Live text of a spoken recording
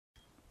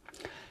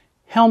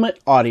Helmet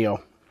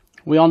audio.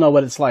 We all know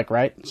what it's like,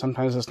 right?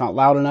 Sometimes it's not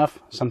loud enough.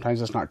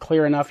 Sometimes it's not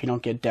clear enough. You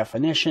don't get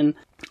definition.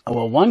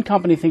 Well, one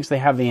company thinks they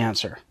have the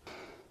answer.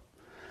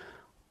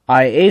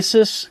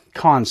 iASUS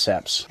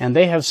Concepts. And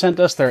they have sent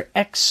us their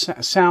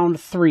XSound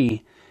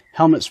 3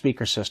 helmet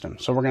speaker system.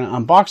 So we're going to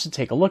unbox it,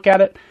 take a look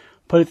at it,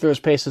 put it through its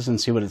paces, and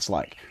see what it's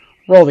like.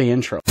 Roll the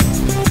intro.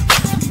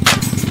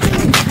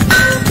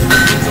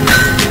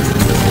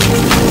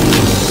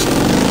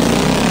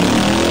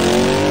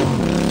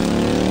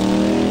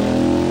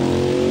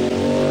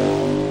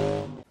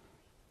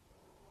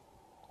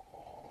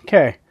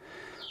 Okay,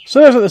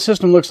 so there's what the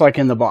system looks like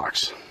in the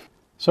box.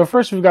 So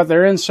first we've got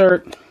their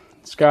insert.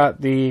 It's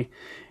got the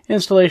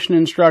installation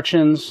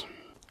instructions.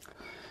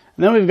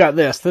 And then we've got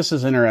this. This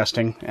is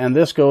interesting. And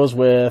this goes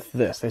with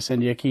this. They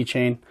send you a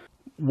keychain.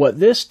 What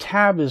this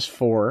tab is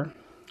for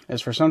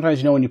sometimes,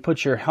 you know, when you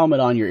put your helmet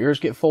on, your ears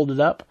get folded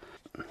up.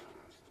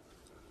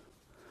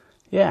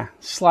 Yeah,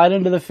 slide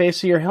into the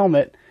face of your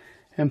helmet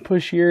and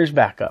push your ears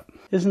back up.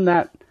 Isn't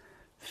that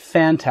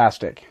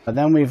fantastic?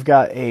 Then we've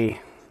got a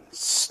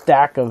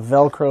stack of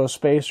Velcro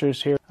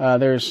spacers here.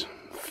 There's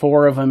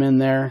 4 of them in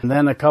there. And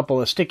then a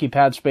couple of sticky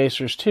pad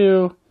spacers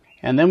too.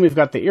 And then we've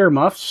got the ear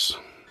muffs.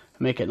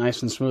 Make it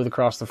nice and smooth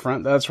across the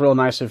front. That's real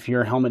nice if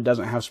your helmet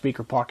doesn't have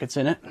speaker pockets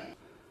in it.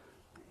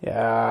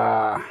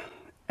 Yeah,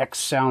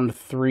 XSound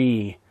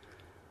 3.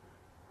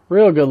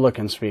 Real good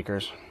looking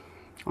speakers.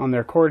 On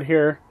their cord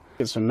here,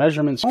 get some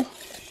measurements.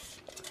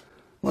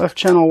 Left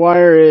channel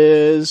wire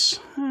is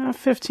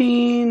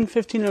 15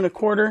 and a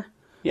quarter.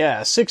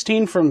 Yeah,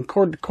 16 from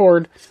cord to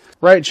cord.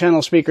 Right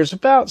channel speakers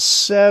about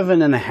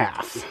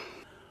 7.5.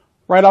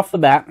 Right off the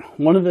bat,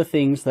 one of the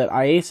things that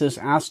iASUS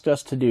asked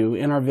us to do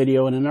in our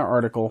video and in our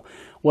article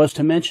was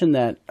to mention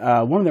that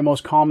one of their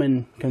most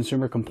common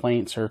consumer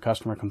complaints or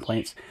customer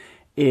complaints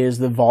is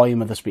the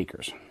volume of the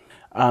speakers.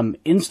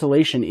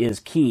 Installation is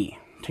key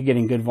to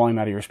getting good volume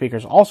out of your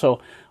speakers. Also,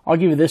 I'll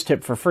give you this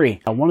tip for free.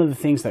 One of the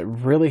things that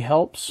really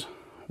helps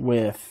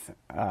with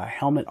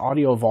helmet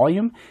audio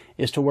volume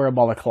is to wear a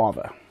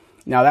balaclava.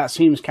 Now that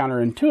seems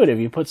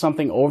counterintuitive. You put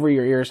something over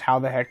your ears, how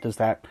the heck does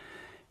that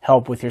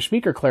help with your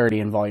speaker clarity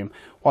and volume?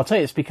 Well, I'll tell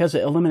you, it's because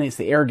it eliminates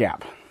the air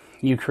gap.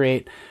 You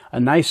create a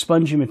nice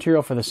spongy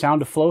material for the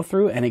sound to flow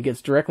through, and it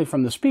gets directly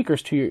from the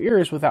speakers to your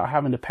ears without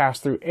having to pass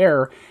through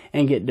air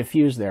and get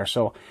diffused there.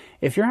 So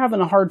if you're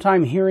having a hard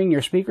time hearing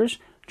your speakers,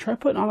 try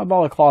putting on a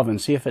balaclava and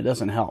see if it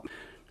doesn't help.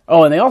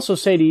 Oh, and they also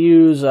say to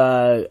use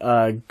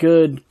a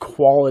good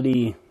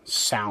quality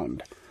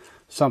sound,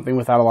 something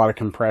without a lot of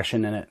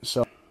compression in it.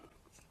 So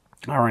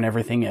I run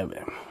everything at,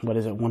 what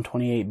is it,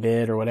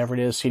 128-bit or whatever it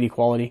is, CD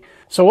quality.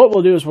 So what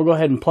we'll do is we'll go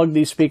ahead and plug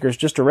these speakers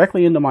just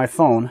directly into my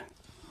phone.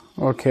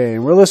 Okay,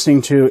 we're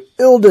listening to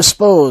Ill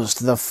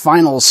Disposed, the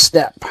final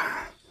step.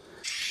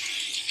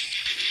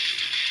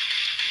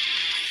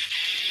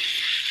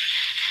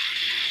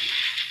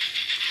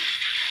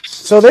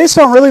 So they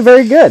sound really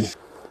very good.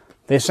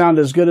 They sound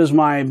as good as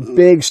my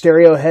big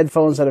stereo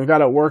headphones that I've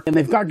got at work, and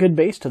they've got good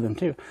bass to them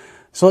too.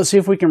 So let's see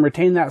if we can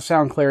retain that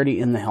sound clarity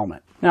in the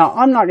helmet. Now,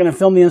 I'm not going to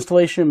film the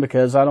installation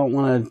because I don't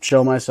want to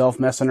show myself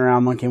messing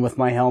around monkeying with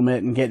my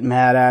helmet and getting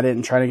mad at it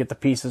and trying to get the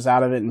pieces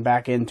out of it and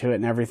back into it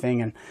and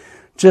everything and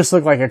just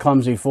look like a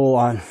clumsy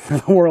fool for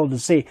the world to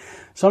see.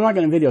 So I'm not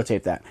going to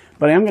videotape that.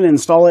 But I am going to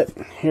install it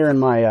here in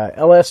my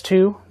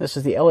LS2. This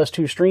is the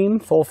LS2 Stream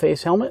full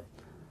face helmet.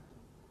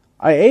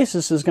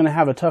 iASUS is going to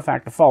have a tough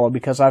act to follow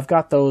because I've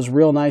got those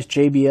real nice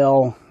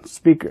JBL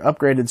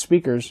upgraded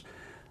speakers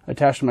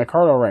attached to my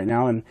Cardo right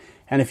now. And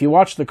if you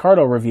watch the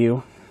Cardo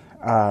review,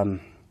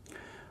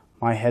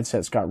 my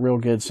headset's got real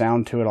good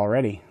sound to it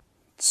already.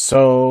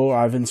 So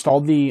I've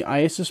installed the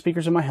iASUS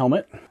speakers in my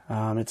helmet.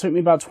 It took me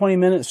about 20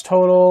 minutes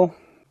total.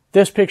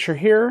 This picture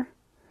here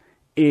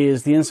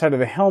is the inside of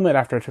the helmet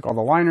after I took all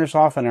the liners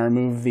off and I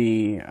removed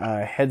the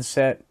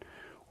headset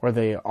or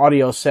the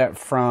audio set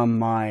from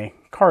my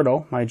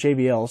Cardo, my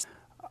JBLs.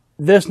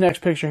 This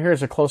next picture here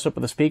is a close-up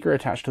of the speaker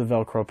attached to the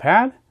Velcro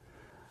pad.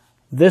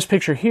 This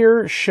picture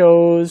here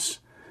shows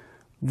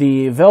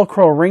the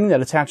Velcro ring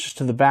that attaches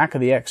to the back of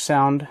the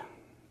XSound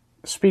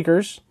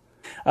speakers.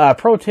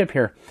 Pro tip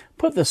here,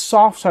 put the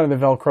soft side of the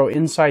Velcro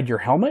inside your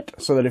helmet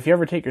so that if you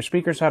ever take your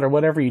speakers out or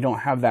whatever, you don't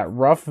have that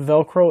rough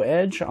Velcro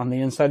edge on the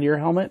inside of your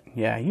helmet.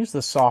 Yeah, use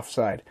the soft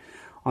side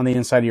on the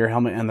inside of your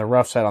helmet and the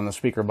rough side on the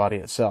speaker body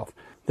itself.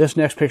 This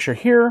next picture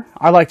here,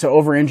 I like to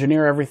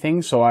over-engineer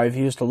everything, so I've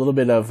used a little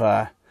bit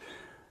of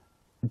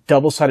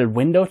double-sided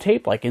window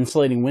tape, like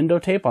insulating window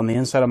tape on the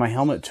inside of my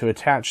helmet to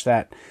attach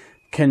that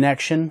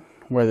connection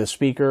where the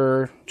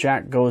speaker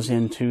jack goes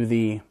into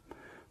the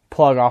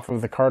plug off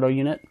of the Cardo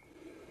unit.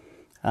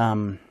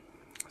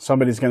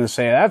 Somebody's going to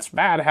say, that's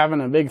bad having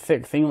a big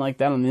thick thing like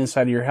that on the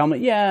inside of your helmet.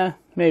 Yeah,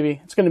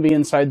 maybe. It's going to be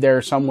inside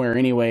there somewhere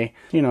anyway.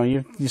 You know,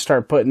 you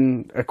start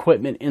putting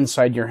equipment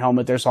inside your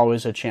helmet, there's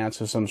always a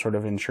chance of some sort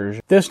of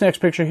intrusion. This next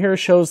picture here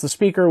shows the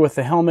speaker with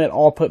the helmet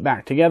all put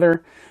back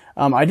together.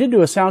 I did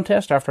do a sound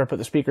test after I put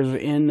the speakers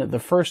in the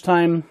first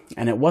time,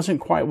 and it wasn't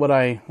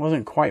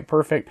quite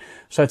perfect.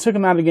 So I took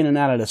them out again and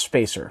added a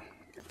spacer.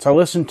 So I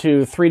listened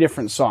to 3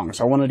 different songs.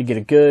 I wanted to get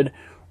a good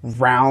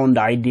round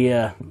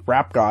idea.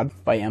 Rap God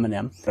by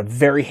Eminem, a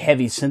very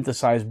heavy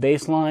synthesized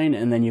bass line,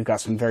 and then you've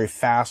got some very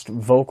fast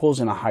vocals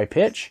in a high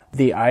pitch.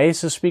 The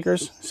iASUS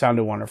speakers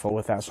sounded wonderful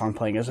with that song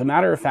playing. As a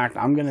matter of fact,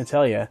 I'm going to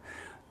tell you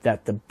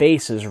that the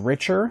bass is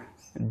richer,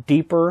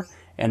 deeper,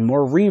 and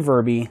more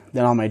reverby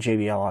than on my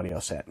JBL audio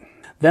set.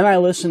 Then I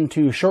listened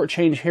to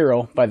Shortchange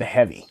Hero by The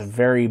Heavy, a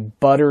very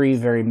buttery,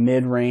 very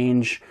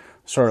mid-range,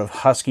 sort of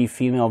husky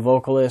female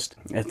vocalist.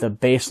 The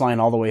bass line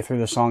all the way through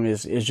the song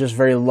is just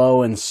very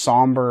low and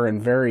somber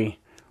and very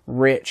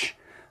rich.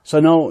 So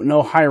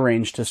no high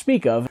range to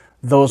speak of.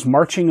 Those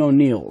Marching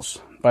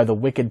O'Neills by the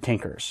Wicked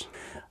Tinkers.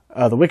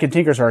 The Wicked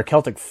Tinkers are a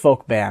Celtic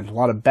folk band. A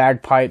lot of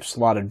bagpipes, a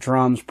lot of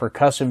drums,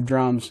 percussive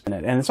drums,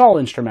 and it's all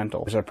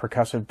instrumental. There's a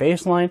percussive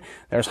bass line.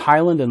 There's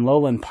Highland and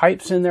Lowland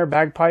pipes in there,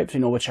 bagpipes,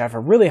 which have a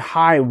really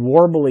high,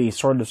 warbly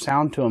sort of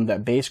sound to them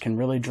that bass can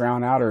really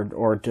drown out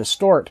or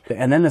distort.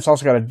 And then it's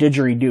also got a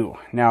didgeridoo.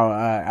 Now,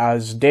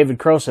 as David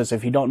Crow says,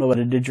 if you don't know what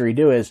a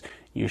didgeridoo is,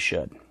 you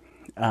should.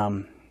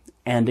 And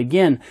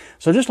again,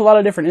 so just a lot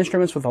of different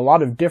instruments with a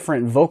lot of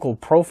different vocal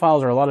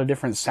profiles or a lot of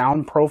different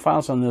sound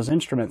profiles on those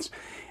instruments.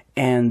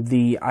 And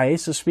the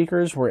iASUS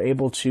speakers were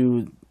able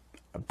to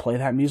play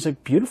that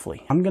music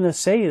beautifully. I'm going to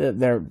say that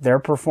they're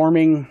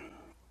performing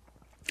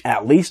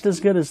at least as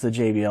good as the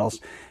JBLs,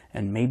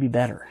 and maybe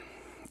better.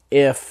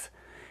 If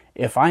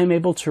I am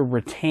able to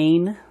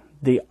retain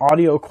the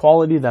audio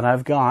quality that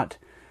I've got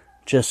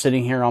just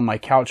sitting here on my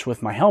couch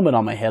with my helmet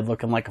on my head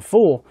looking like a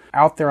fool,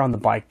 out there on the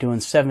bike doing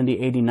 70,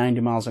 80,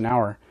 90 miles an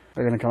hour,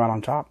 they're going to come out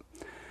on top.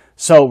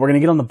 So we're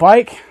going to get on the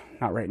bike,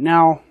 not right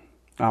now.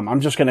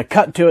 I'm just going to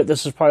cut to it.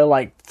 This is probably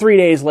like 3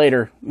 days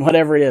later,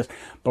 whatever it is.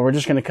 But we're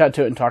just going to cut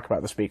to it and talk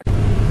about the speaker.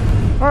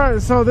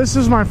 Alright, so this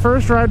is my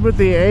first ride with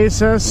the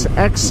iASUS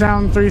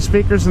XSound 3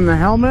 speakers in the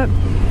helmet.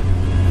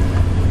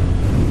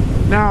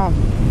 Now,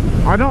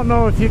 I don't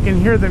know if you can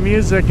hear the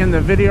music in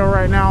the video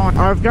right now.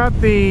 I've got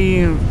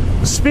the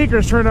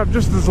speakers turned up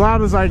just as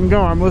loud as I can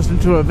go. I'm listening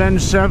to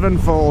Avenged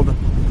Sevenfold.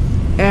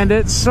 And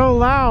it's so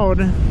loud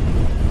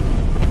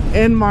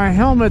in my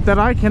helmet that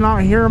I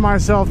cannot hear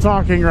myself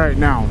talking right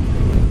now.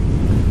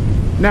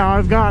 Now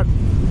I've got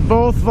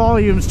both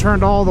volumes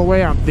turned all the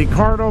way up. The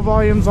Cardo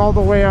volume's all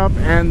the way up,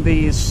 and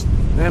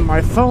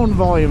my phone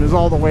volume is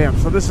all the way up.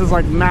 So this is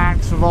like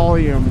max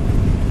volume,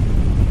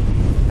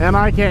 and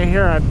I can't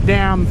hear a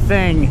damn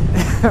thing.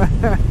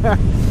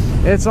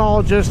 It's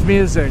all just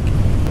music.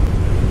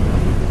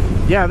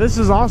 Yeah, this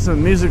is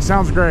awesome. Music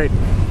sounds great.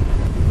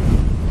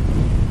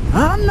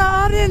 I'm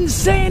not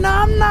insane.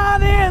 I'm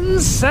not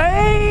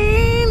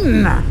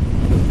insane.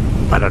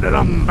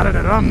 Ba-da-da-dum,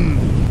 ba-da-da-dum.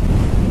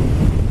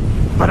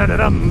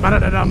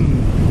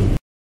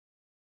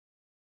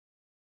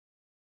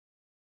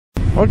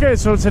 Okay,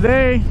 so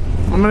today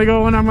I'm gonna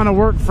go and I'm gonna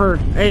work for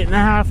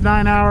 8.5,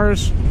 9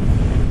 hours,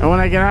 and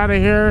when I get out of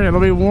here, it'll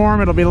be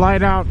warm, it'll be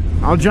light out.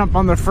 I'll jump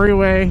on the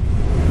freeway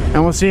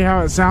and we'll see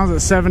how it sounds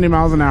at 70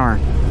 miles an hour.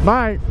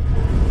 Bye.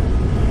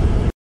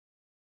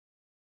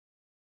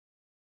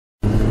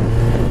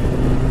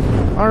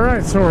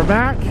 Alright, so we're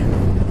back.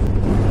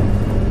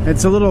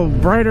 It's a little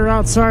brighter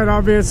outside,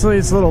 obviously.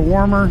 It's a little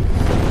warmer.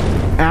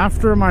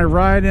 After my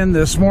ride in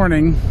this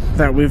morning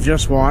that we've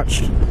just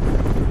watched,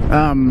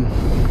 I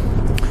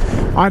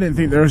didn't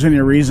think there was any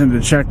reason to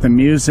check the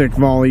music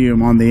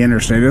volume on the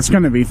interstate. It's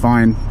going to be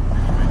fine.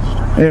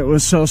 It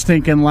was so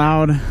stinking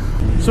loud.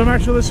 So I'm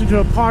actually listening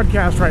to a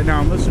podcast right now.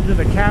 I'm listening to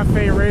the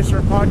Cafe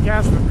Racer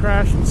podcast with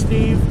Crash and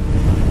Steve.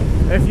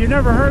 If you've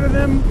never heard of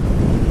them,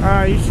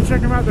 you should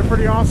check them out. They're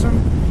pretty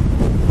awesome.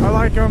 I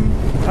like them.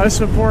 I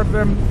support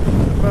them.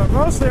 But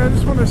mostly I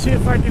just want to see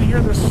if I can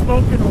hear the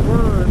spoken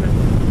word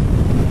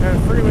at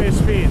freeway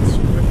speeds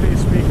with these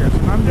speakers.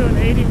 And I'm doing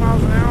 80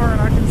 miles an hour and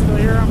I can still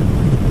hear them.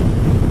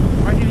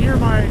 I can hear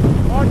my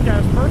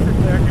podcast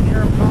perfectly. I can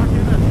hear them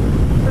talking.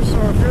 And so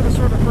if you're the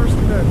sort of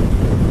person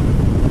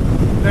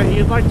that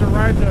you'd like to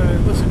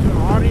listen to an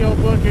audio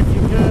book if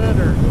you could,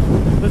 or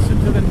listen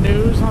to the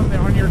news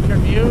on your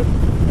commute,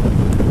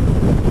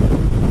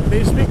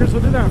 these speakers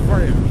will do that for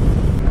you.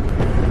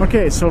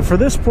 Okay, so for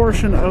this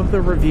portion of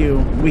the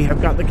review, we have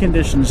got the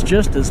conditions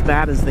just as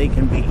bad as they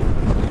can be.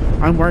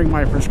 I'm wearing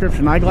my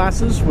prescription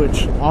eyeglasses,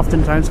 which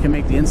oftentimes can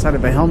make the inside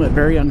of a helmet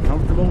very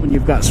uncomfortable when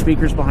you've got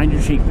speakers behind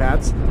your cheek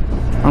pads.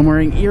 I'm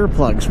wearing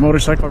earplugs,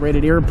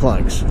 motorcycle-rated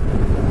earplugs.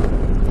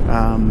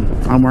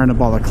 I'm wearing a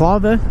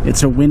balaclava.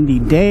 It's a windy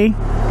day,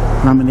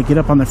 and I'm going to get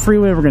up on the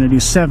freeway. We're going to do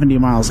 70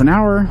 miles an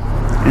hour,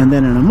 and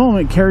then in a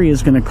moment, Carrie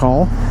is going to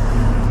call,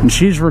 and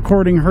she's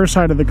recording her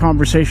side of the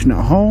conversation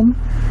at home.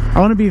 I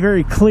want to be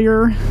very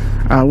clear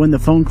when the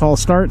phone call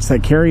starts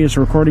that Carrie is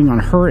recording on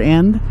her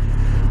end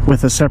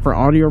with a separate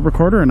audio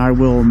recorder, and I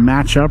will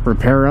match up or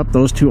pair up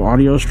those two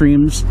audio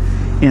streams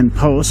in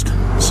post.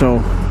 So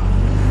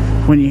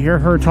when you hear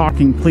her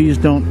talking, please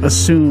don't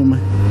assume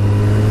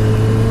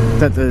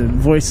that the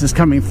voice is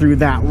coming through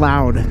that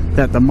loud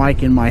that the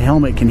mic in my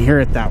helmet can hear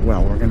it that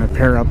well. We're going to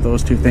pair up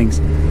those two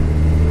things.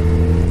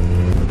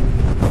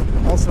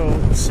 Also,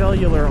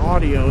 cellular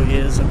audio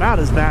is about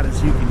as bad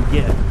as you can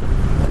get.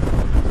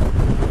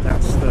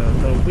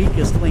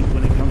 weakest link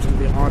when it comes to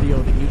the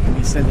audio that you can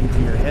be sending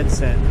to your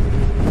headset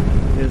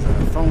is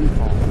a phone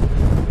call.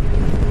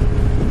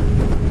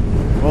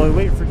 While we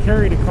wait for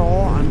Carrie to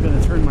call, I'm going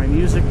to turn my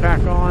music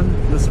back on.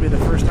 This will be the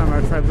first time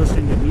I've tried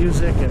listening to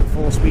music at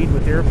full speed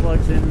with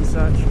earplugs in and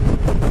such.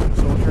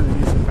 So we'll turn the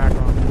music back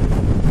on.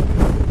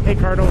 Hey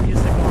Cardo,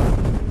 music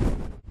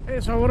on.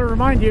 Hey, so I want to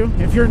remind you,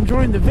 if you're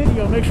enjoying the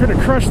video, make sure to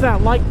crush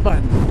that like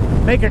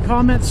button. Make a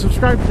comment,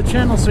 subscribe to the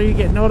channel so you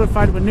get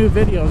notified when new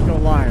videos go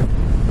live.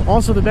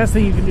 Also, the best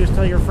thing you can do is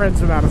tell your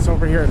friends about us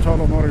over here at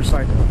Total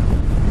Motorcycle.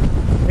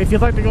 If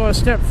you'd like to go a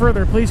step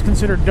further, please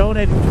consider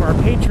donating to our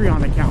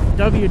Patreon account,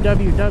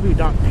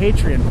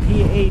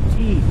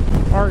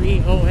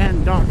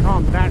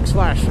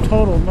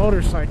 www.patreon.com/Total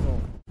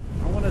Motorcycle.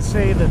 I want to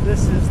say that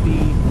this is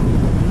the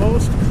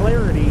most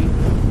clarity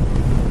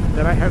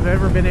that I have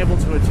ever been able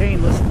to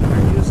attain listening to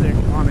my music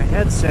on a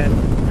headset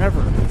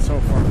ever so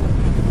far.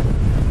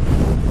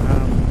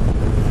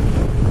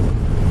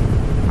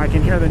 I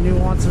can hear the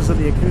nuances of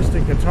the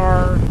acoustic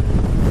guitar.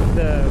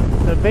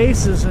 The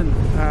bass isn't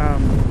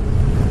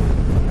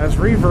as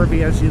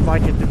reverby as you'd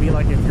like it to be,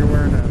 like if you're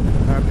wearing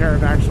a pair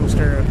of actual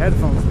stereo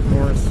headphones, of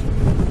course,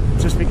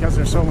 just because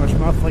there's so much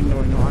muffling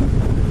going on.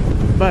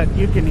 But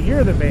you can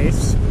hear the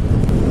bass.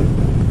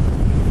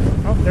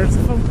 Oh, there's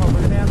the phone call. We're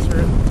going to answer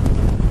it.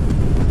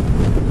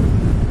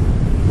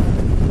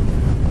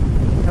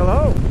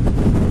 Hello?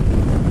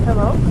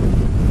 Hello?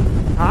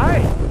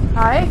 Hi.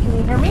 Hi, can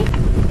you hear me?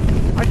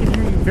 I can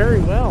hear you very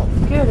well.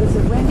 Good. Is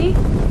it windy?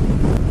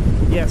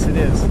 Yes, it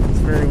is. It's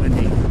very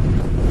windy.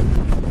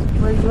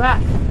 Where are you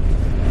at?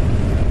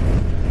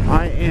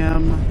 I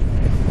am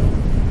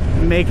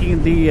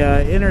making the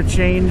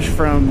interchange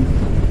from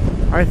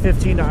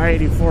I-15 to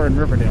I-84 in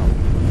Riverdale.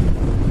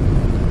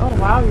 Oh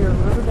wow, you're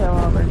in Riverdale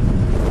already.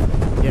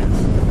 Yes.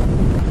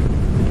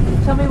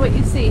 Tell me what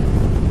you see.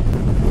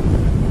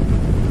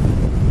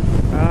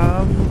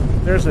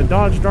 There's a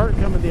Dodge Dart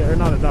coming or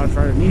not a Dodge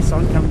Dart, a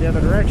Nissan coming the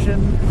other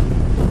direction.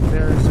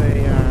 There's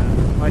a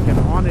like an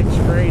Onyx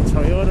Gray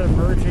Toyota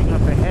merging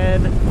up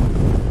ahead.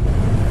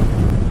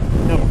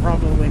 No,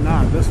 probably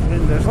not. This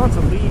wind, there's lots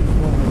of leaves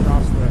blowing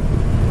across the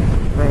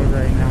road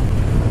right now.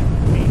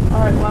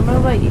 Alright, well I'm gonna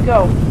let you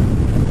go.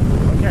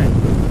 Okay.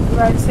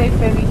 Ride safe,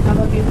 baby. I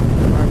love you.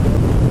 Alright,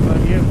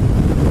 love you.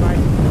 Bye.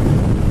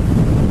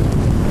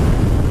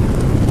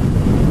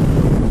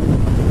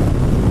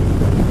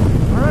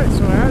 Alright,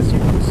 so as you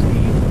can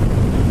see,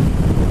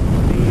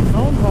 the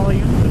phone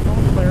volume, the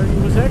phone clarity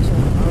was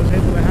excellent. I was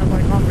able to have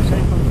my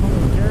conversation on the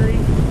phone with Carrie.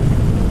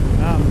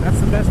 That's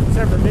the best it's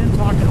ever been,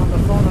 talking on the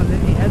phone on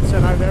any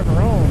headset I've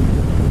ever owned.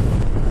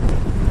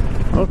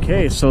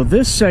 Okay, so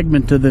this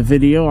segment of the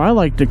video I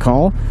like to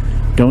call,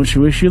 Don't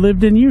You Wish You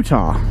Lived in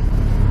Utah?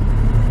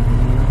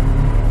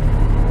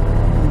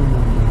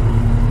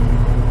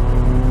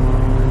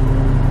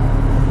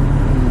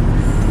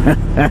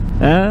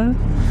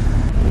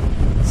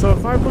 So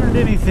if I've learned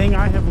anything,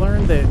 I have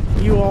learned that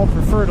you all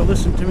prefer to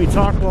listen to me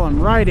talk while I'm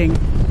riding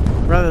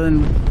rather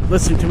than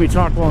listening to me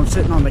talk while I'm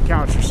sitting on the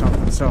couch or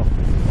something. So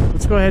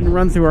let's go ahead and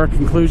run through our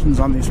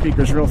conclusions on these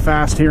speakers real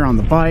fast here on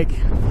the bike.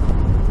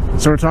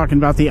 So we're talking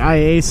about the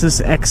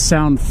iASUS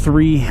XSound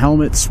 3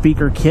 helmet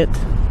speaker kit,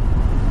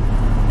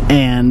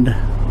 and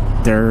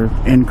they're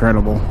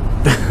incredible.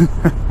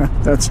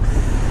 That's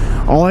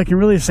all I can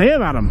really say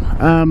about them.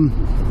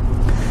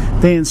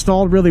 They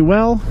installed really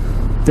well.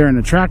 They're an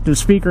attractive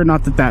speaker,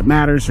 not that that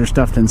matters. They're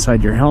stuffed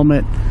inside your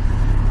helmet.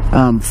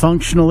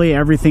 Functionally,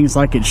 everything's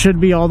like it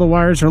should be. All the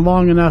wires are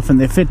long enough and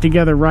they fit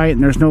together right,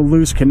 and there's no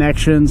loose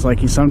connections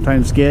like you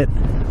sometimes get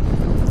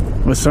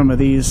with some of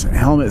these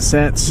helmet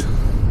sets.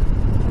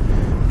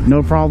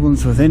 No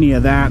problems with any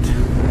of that.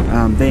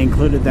 They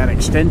included that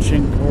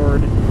extension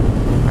cord.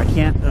 I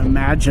can't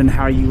imagine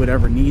how you would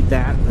ever need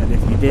that, but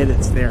if you did,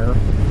 it's there.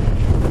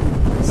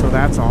 So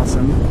that's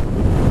awesome.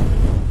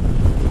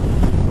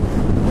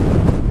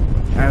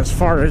 As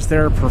far as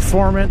their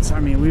performance, I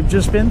mean, we've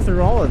just been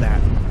through all of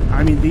that.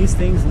 I mean, these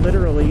things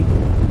literally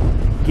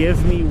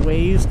give me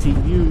ways to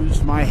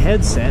use my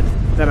headset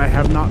that I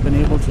have not been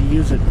able to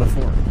use it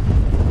before.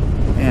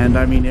 And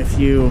I mean, if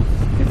you're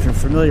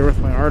familiar with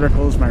my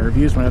articles, my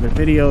reviews, my other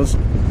videos,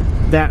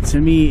 that to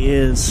me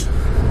is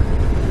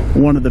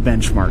one of the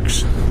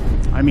benchmarks.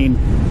 I mean,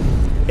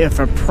 if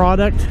a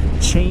product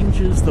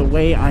changes the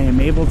way I am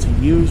able to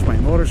use my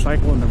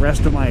motorcycle and the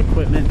rest of my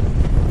equipment,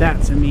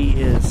 that to me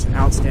is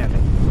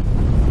outstanding.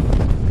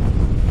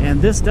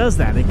 And this does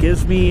that. It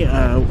gives me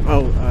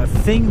a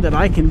thing that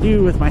I can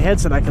do with my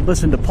headset. I can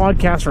listen to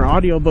podcasts or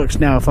audiobooks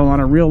now if I'm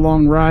on a real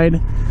long ride.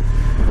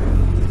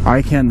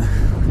 I can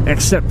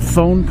accept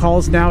phone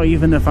calls now,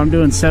 even if I'm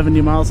doing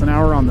 70 miles an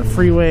hour on the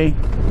freeway,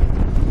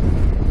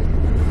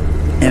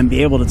 and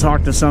be able to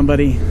talk to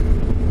somebody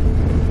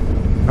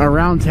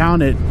around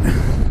town. It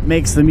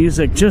makes the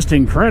music just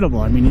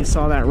incredible. I mean, you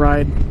saw that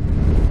ride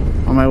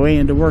on my way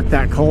into work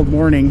that cold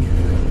morning.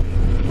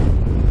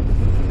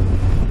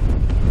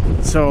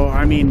 So,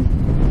 I mean,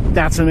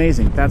 that's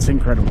amazing. That's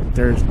incredible.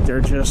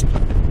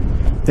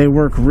 They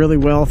work really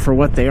well for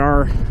what they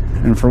are.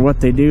 and for what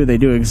they do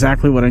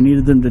exactly what I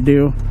needed them to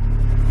do.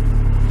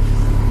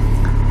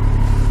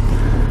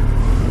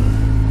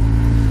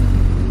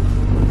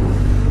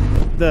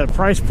 The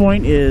price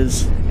point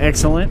is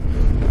excellent.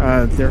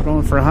 They're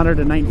going for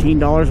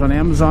 $119 on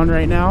Amazon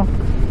right now.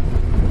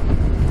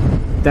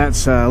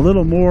 That's a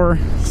little more,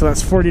 so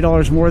that's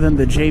 $40 more than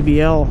the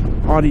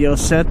JBL audio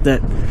set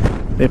that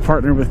they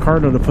partnered with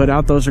Cardo to put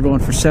out. Those are going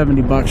for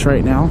 70 bucks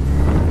right now.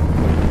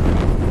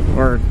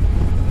 Or,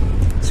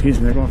 excuse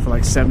me, they're going for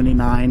like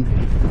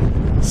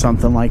 79,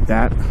 something like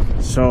that.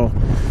 So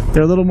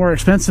they're a little more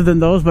expensive than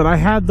those, but I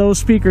had those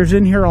speakers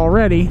in here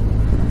already,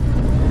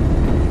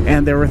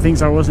 and there were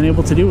things I wasn't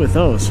able to do with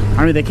those.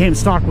 I mean, they came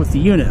stock with the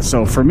unit,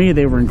 so for me,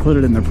 they were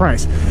included in the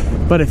price.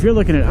 But if you're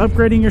looking at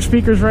upgrading your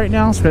speakers right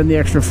now, spend the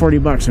extra 40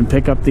 bucks and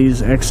pick up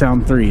these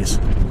XSound 3s.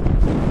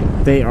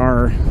 They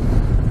are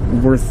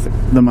worth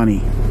the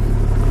money.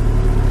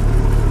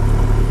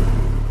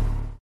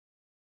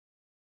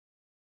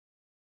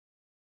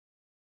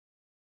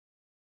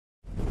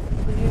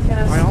 Were you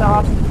gonna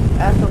stop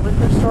at the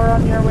liquor store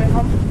on your